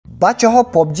بچه ها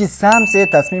پابجی سم 3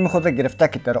 تصمیم خود را گرفته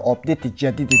که در آپدیت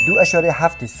جدید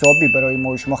 2.7 حسابی برای ما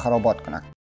و شما خرابات کنند.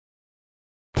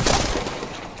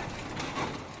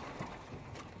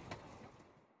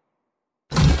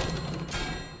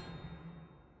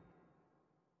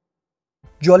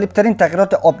 جالبترین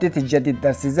تغییرات آپدیت جدید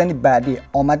در سیزن بعدی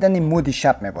آمدن مود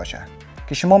شب می باشه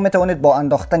که شما می توانید با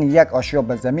انداختن یک آشیا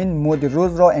به زمین مود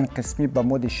روز را این قسمی به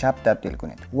مود شب تبدیل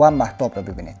کنید و مهتاب را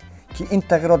ببینید که این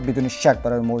تغییرات بدون شک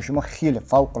برای ما و شما خیلی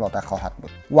فوق العاده خواهد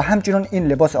بود. و همچنین این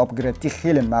لباس آپگریدی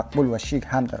خیلی مقبول و شیک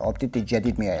هم در آپدیت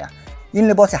جدید می آید. این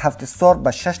لباس 7 استار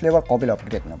به 6 لول قابل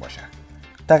آپگرید می باشه.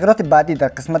 تغییرات بعدی در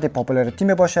قسمت پاپولاریتی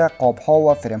می باشه، قاب ها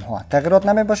و فریم ها. تغییرات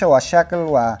نمی باشه و شکل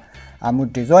و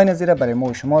عمود دیزاین زیر برای ما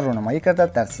و شما رونمایی کرده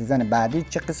در سیزن بعدی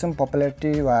چه قسم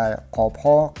پاپولاریتی و قاب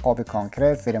ها، قاب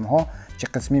کانکریت، فریم ها چه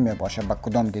قسمی می باشه با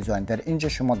کدام دیزاین. در اینجا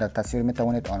شما در تصویر می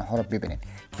توانید آنها را ببینید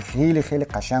که خیلی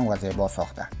قشنگ و زیبا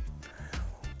ساخته.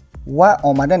 و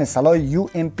آمدن سلاح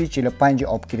UMP 45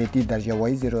 آپگریدی در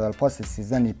جوایز رویال پاس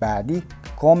سیزن بعدی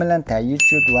کاملا تایید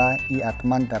شد و این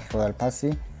حتما در رویال پاس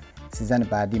سیزن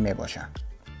بعدی می باشه.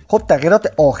 خب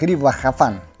تغییرات آخری و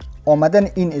خفن آمدن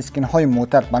این اسکین های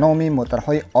موتر به نام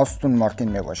موترهای آستون مارتین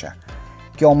می باشه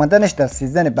که آمدنش در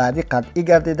سیزن بعدی قطعی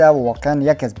گردیده و واقعا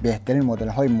یک از بهترین مدل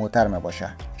های موتر می باشه.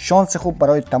 شانس خوب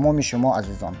برای تمام شما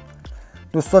عزیزان.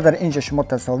 دوستا در اینجا شما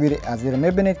تصاویر از این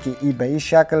می بینید که این به این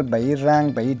شکل، به این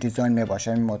رنگ، به این دیزاین می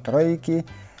باشه. این موترهایی که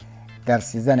در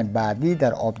سیزن بعدی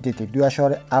در آپدیت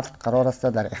 2.7 قرار است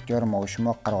در اختیار ما و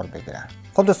شما قرار بگیره.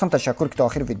 خب دوستان تشکر که تا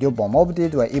آخر ویدیو با ما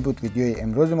بودید و این بود ویدیوی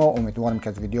امروز ما. امیدوارم که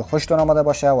از ویدیو خوشتون آمده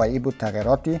باشه و این بود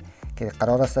تغییراتی که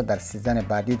قرار است در سیزن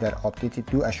بعدی در آپدیت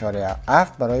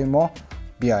 2.7 برای ما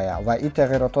بیاید و این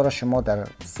تغییرات را شما در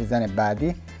سیزن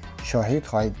بعدی شاهد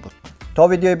خواهید بود. تا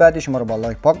ویدیوی بعدی شما رو با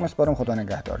لایک پاک میسپارم. خدا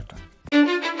نگهدارتون.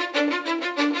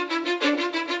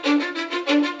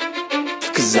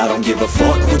 Cause I don't give a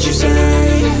fuck what you say.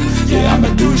 Yeah, I'ma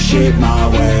do shit my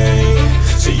way.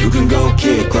 So you can go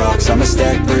kick rocks, I'ma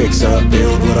stack bricks up,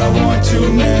 build what I want to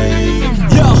make.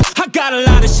 Yo, I got a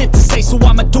lot of shit to say, so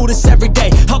I'ma do this every day.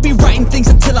 I'll be writing things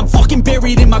until I'm fucking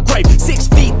buried in my grave. 6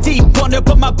 feet deep under,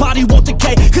 but my body won't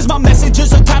decay. Cause my messages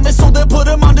are timeless, so they'll put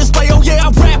them on display. Oh yeah, I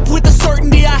rap with a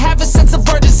certainty, I have a sense of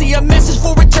urgency. A message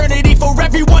for eternity, for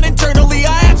everyone internally.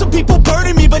 I had some people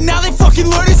burning me, but now they fucking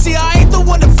learn to see I ain't the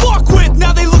one to fuck with.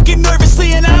 Now they looking nervously,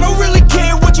 and I don't really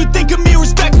care what you think of me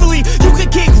respectfully. You can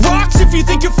kick rocks if you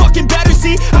think you're fucking better,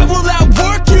 see. I will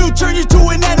outwork you, turn you to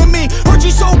an enemy. Hurt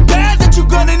you so bad that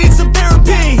you're gonna need some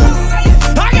therapy.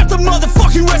 I got the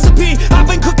motherfucking recipe. I've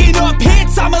been cooking up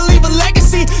hits, I'ma leave a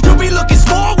legacy. You'll be looking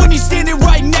small when you're standing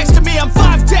right next to me. I'm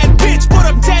 5'10", bitch, but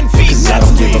I'm 10 feet next to me. I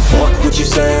don't give a fuck what you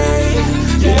say.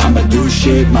 Yeah, I'ma do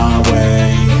shit my way.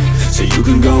 So you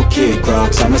can go kick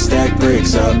rocks, I'ma stack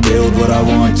bricks up, build what I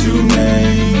want to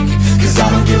make. Cause I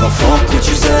don't give a fuck what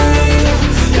you say.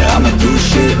 Yeah, I'ma do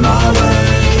shit my way.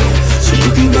 So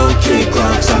you can go kick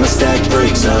rocks, I'ma stack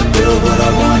bricks up, build what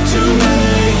I want to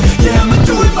make. Yeah, I'ma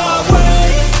do it my way.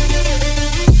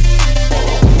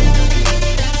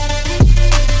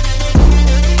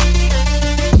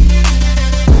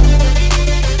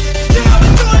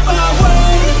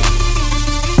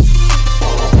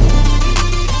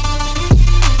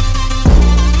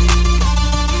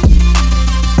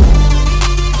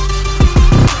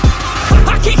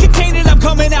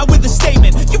 Coming out with a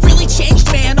statement. You really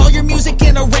changed, man, all your music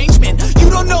and arrangement. You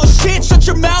don't know shit, shut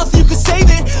your mouth, you can save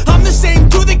it. I'm the same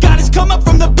dude that got his come up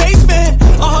from the basement.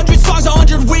 100 songs,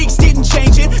 100 weeks, didn't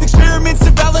change it. Experiments,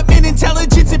 development,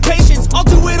 intelligence, and patience. I'll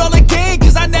do it all again,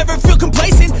 cause I never feel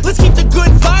complacent. Let's keep the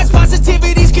good vibes,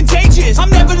 positivity's contagious.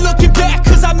 I'm never looking back,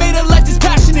 cause I made a life that's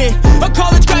passionate. A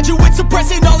college graduate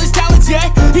suppressing all his talents, yeah.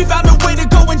 He found a way to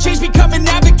go and change, become an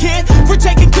advocate. For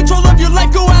taking control of your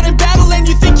life, go out and battle. And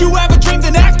you think you have a dream,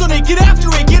 then act on it. Get after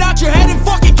it, get out your head and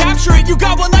fucking capture it. You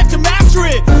got one life to master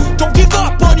it. Don't give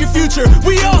up on your future,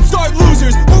 we all start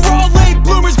losers. We're all late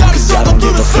bloomers, gotta struggle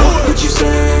through the sewer. I don't give a fuck what you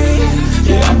say.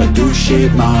 Yeah, I'ma do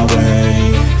shit my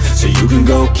way. So you can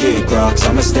go kick rocks,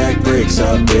 I'ma stack bricks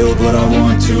up, build what I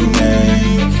want to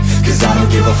make. Cause I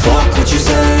don't give a fuck what you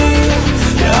say.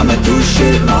 Yeah, I'ma do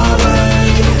shit my way.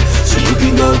 So you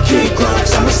can go